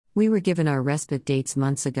We were given our respite dates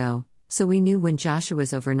months ago, so we knew when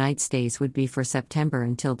Joshua's overnight stays would be for September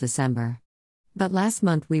until December. But last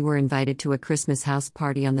month we were invited to a Christmas house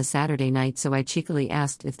party on the Saturday night, so I cheekily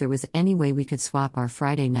asked if there was any way we could swap our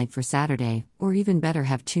Friday night for Saturday, or even better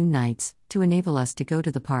have 2 nights, to enable us to go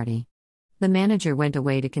to the party. The manager went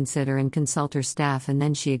away to consider and consult her staff, and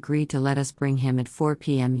then she agreed to let us bring him at 4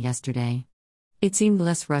 p.m. yesterday. It seemed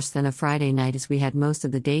less rushed than a Friday night as we had most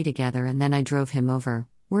of the day together, and then I drove him over,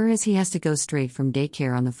 whereas he has to go straight from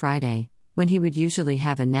daycare on the Friday, when he would usually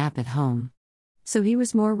have a nap at home. So he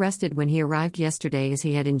was more rested when he arrived yesterday, as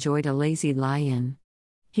he had enjoyed a lazy lie-in.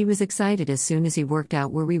 He was excited as soon as he worked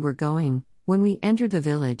out where we were going. When we entered the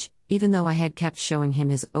village, even though I had kept showing him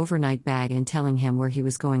his overnight bag and telling him where he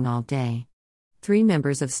was going all day. 3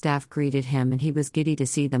 members of staff greeted him and he was giddy to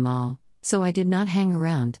see them all, so I did not hang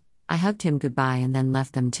around. I hugged him goodbye and then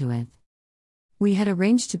left them to it. We had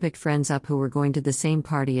arranged to pick friends up who were going to the same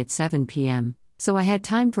party at 7 p.m., so I had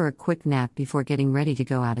time for a quick nap before getting ready to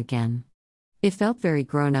go out again. It felt very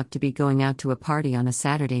grown up to be going out to a party on a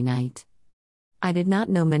Saturday night. I did not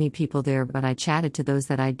know many people there, but I chatted to those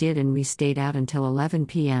that I did and we stayed out until 11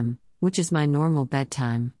 p.m., which is my normal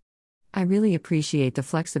bedtime. I really appreciate the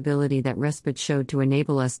flexibility that respite showed to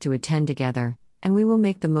enable us to attend together, and we will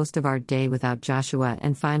make the most of our day without Joshua.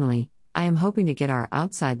 And finally, I am hoping to get our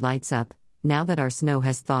outside lights up, now that our snow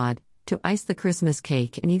has thawed, to ice the Christmas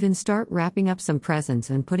cake and even start wrapping up some presents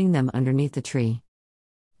and putting them underneath the tree.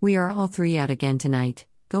 We are all 3 out again tonight,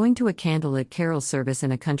 going to a candlelit carol service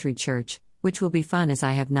in a country church, which will be fun as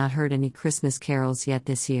I have not heard any Christmas carols yet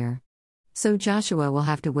this year. So Joshua will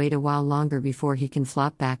have to wait a while longer before he can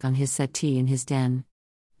flop back on his settee in his den.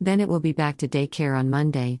 Then it will be back to daycare on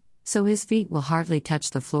Monday, so his feet will hardly touch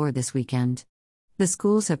the floor this weekend. The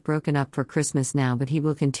schools have broken up for Christmas now, but he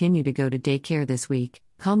will continue to go to daycare this week,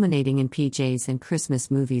 culminating in PJs and Christmas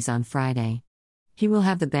movies on Friday. He will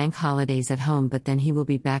have the bank holidays at home, but then he will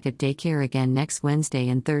be back at daycare again next Wednesday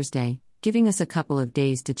and Thursday, giving us a couple of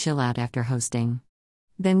days to chill out after hosting.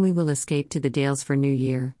 Then we will escape to the Dales for New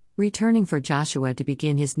Year, returning for Joshua to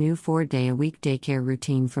begin his new 4-day-a-week daycare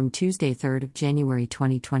routine from Tuesday, 3rd of January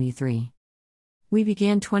 2023. We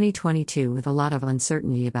began 2022 with a lot of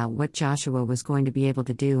uncertainty about what Joshua was going to be able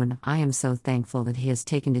to do, and I am so thankful that he has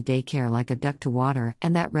taken to daycare like a duck to water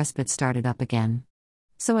and that respite started up again.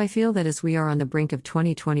 So I feel that as we are on the brink of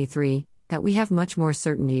 2023, that we have much more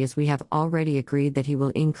certainty, as we have already agreed that he will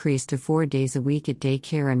increase to 4 days a week at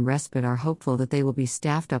daycare, and respite are hopeful that they will be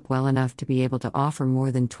staffed up well enough to be able to offer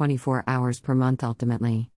more than 24 hours per month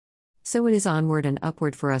ultimately. So it is onward and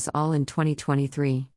upward for us all in 2023.